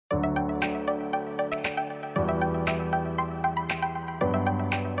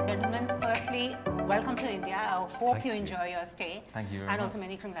welcome to India. I hope you enjoy your stay. Thank you very and much. Also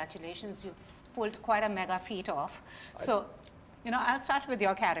many congratulations. You've pulled quite a mega feat off. So, you know, I'll start with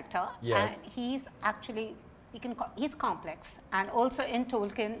your character. Yes. And he's actually, he's complex. And also in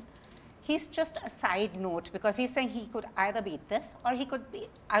Tolkien, he's just a side note because he's saying he could either be this or he could be,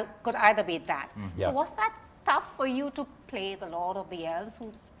 could either be that. Yeah. So was that tough for you to play the Lord of the Elves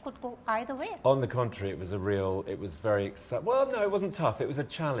who could go either way? On the contrary, it was very exciting. Well, no, it wasn't tough. It was a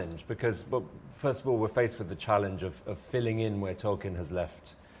challenge because, well, first of all, we're faced with the challenge of filling in where Tolkien has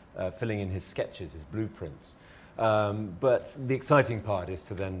left, filling in his sketches, his blueprints. But the exciting part is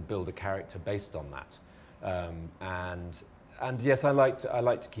to then build a character based on that. And yes, I like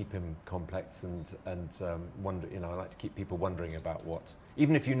to keep him complex and wonder. You know, I like to keep people wondering about what.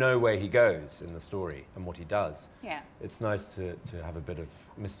 Even if you know where he goes in the story and what he does, Yeah. it's nice to have a bit of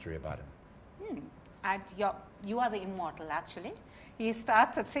mystery about him. And you are the immortal, actually. He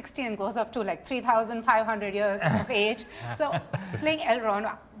starts at 60 and goes up to like 3,500 years of age. So playing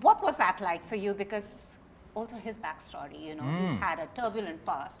Elrond, what was that like for you? Because also his backstory, you know, he's had a turbulent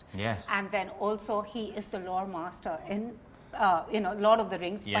past. Yes. And then also he is the lore master in, you know, Lord of the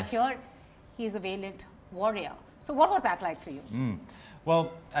Rings. Yes. But here, he's a valiant warrior. So what was that like for you?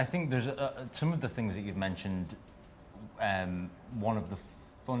 Well, I think there's some of the things that you've mentioned. One of the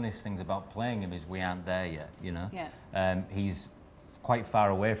funnest things about playing him is we aren't there yet, you know? Yeah. He's quite far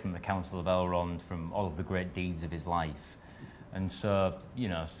away from the Council of Elrond, from all of the great deeds of his life. And so, you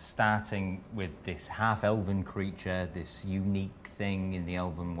know, starting with this half-elven creature, this unique thing in the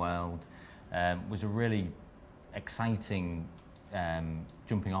elven world, was a really exciting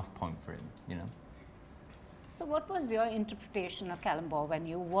jumping off point for him, you know? So what was your interpretation of Celeborn when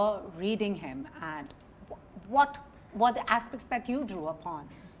you were reading him, and what were the aspects that you drew upon?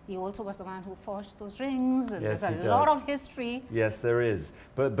 He also was the man who forged those rings, and Yes, there's a he lot does. of history. Yes, there is.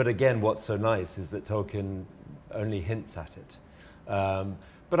 But again, what's so nice is that Tolkien only hints at it.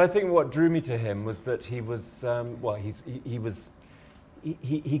 But I think what drew me to him was that he was, well,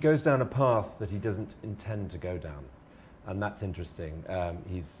 he goes down a path that he doesn't intend to go down, and that's interesting.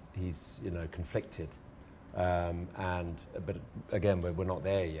 He's you know, conflicted, but again, we're not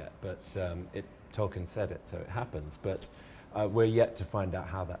there yet. But Tolkien said it, so it happens. But we're yet to find out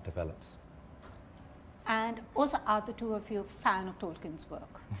how that develops. And also, are the two of you fan of Tolkien's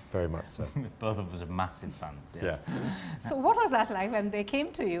work? Very much so. Both of us are massive fans. Yeah. So what was that like when they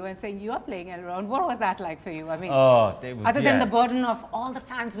came to you and saying, you are playing Elrond? What was that like for you? I mean, Oh, it was, other than the burden of all the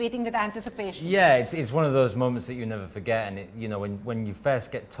fans waiting with anticipation. Yeah, it's one of those moments that you never forget. And you know, when you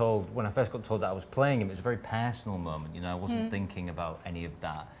first get told, when I first got told that I was playing him, it was a very personal moment. You know, I wasn't thinking about any of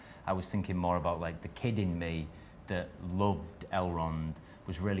that. I was thinking more about like the kid in me that loved Elrond,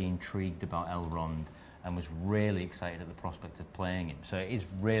 was really intrigued about Elrond, and was really excited at the prospect of playing him. So it is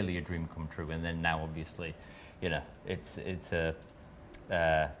really a dream come true. And then now, obviously, you know, it's a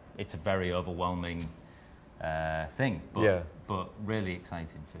very overwhelming thing, but Yeah. but really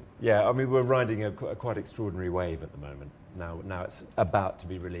exciting too. Yeah, I mean, we're riding a quite extraordinary wave at the moment. Now it's about to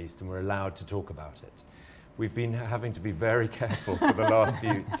be released, and we're allowed to talk about it. We've been having to be very careful for the last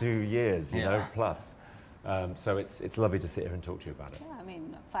 2 years, you know, plus. So it's lovely to sit here and talk to you about it. Yeah, I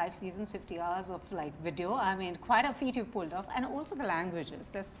mean, 5 seasons, 50 hours of like video. I mean, quite a feat you've pulled off. And also the languages.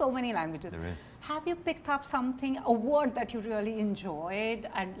 There's so many languages. There is. Have you picked up something, a word that you really enjoyed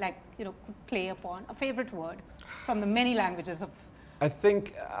and like, you know, could play upon, a favorite word from the many languages of? I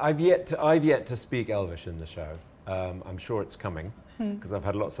think I've yet to speak Elvish in the show. I'm sure it's coming because I've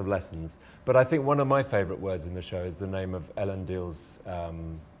had lots of lessons. But I think one of my favorite words in the show is the name of Elendil's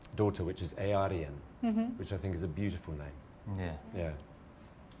daughter, which is Earian, which I think is a beautiful name. Yeah. Yeah.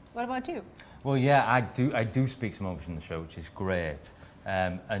 What about you? Well, yeah, I do speak some Elvish in the show, which is great.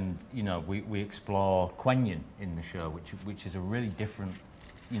 And you know, we explore Quenya in the show, which is a really different,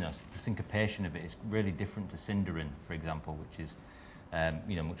 you know, the syncopation of it is really different to Sindarin, for example, which is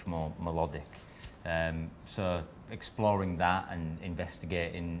you know, much more melodic. So exploring that and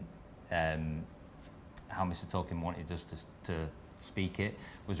investigating how Mr. Tolkien wanted us to speak it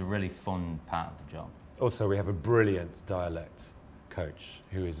was a really fun part of the job. Also, we have a brilliant dialect coach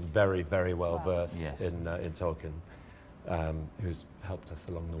who is very, very well versed Yes. in Tolkien, who's helped us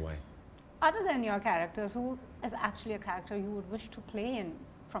along the way. Other than your characters, who is actually a character you would wish to play in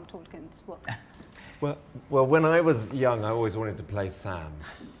from Tolkien's work? Well, when I was young, I always wanted to play Sam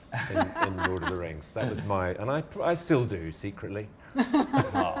in Lord of the Rings. That was my, and I still do secretly.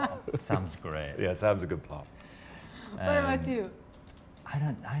 Oh, Sam's great. Yeah, Sam's a good part. What about you? I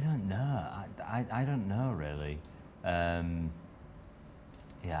don't know. I don't know really.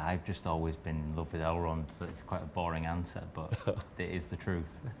 Yeah, I've just always been in love with Elrond, so it's quite a boring answer, but it is the truth.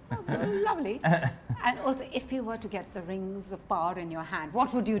 Oh, well, lovely. And also, if you were to get the rings of power in your hand,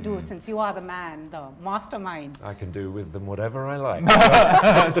 what would you do since you are the man, the mastermind? I can do with them whatever I like.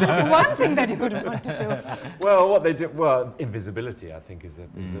 One thing that you would want to do. Well, what they do, well, invisibility, I think,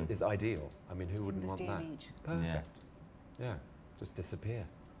 is ideal. I mean, who wouldn't In this want day that? and age. Perfect. Yeah, just disappear.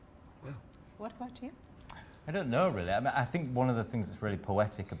 Yeah. What about you? I don't know really. I mean, I think one of the things that's really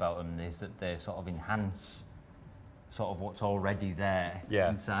poetic about them is that they sort of enhance sort of what's already there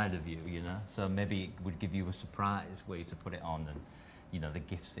inside of you, you know. So maybe it would give you a surprise way to put it on, and you know the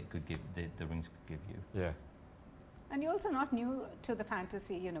gifts it could give, the rings could give you. Yeah. And you're also not new to the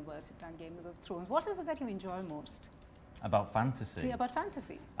fantasy universe. You've done Game of Thrones. What is it that you enjoy most? About fantasy. See, about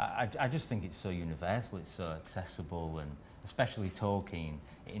fantasy. I just think it's so universal. It's so accessible, and especially Tolkien,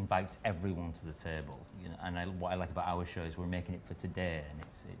 it invites everyone to the table. You know, and what I like about our show is we're making it for today, and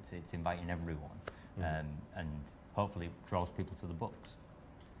it's inviting everyone, and hopefully draws people to the books.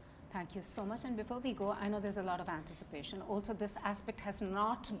 Thank you so much. And before we go, I know there's a lot of anticipation. Also, this aspect has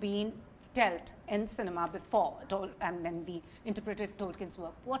not been dealt in cinema before, and when we interpreted Tolkien's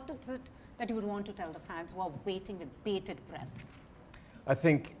work. What is it that you would want to tell the fans who are waiting with bated breath? I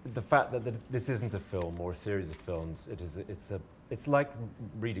think the fact that this isn't a film or a series of films, it's like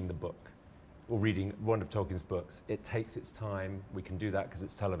reading the book or reading one of Tolkien's books. It takes its time. We can do that because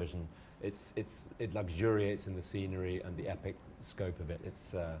it's television. It luxuriates in the scenery and the epic scope of it.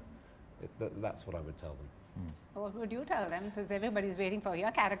 That's what I would tell them. What would you tell them? Because everybody's waiting for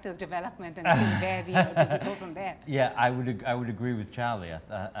your character's development and see where you go from there. Yeah, I would agree with Charlie.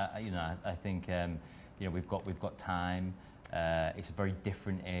 I think we've got time. It's a very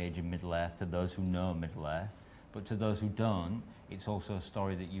different age in Middle Earth to those who know Middle Earth, but to those who don't, it's also a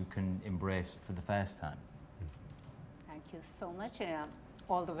story that you can embrace for the first time. Thank you so much.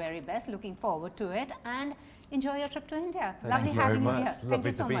 All the very best. Looking forward to it, and enjoy your trip to India. Lovely having you here.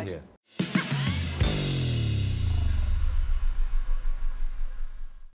 Lovely to be here.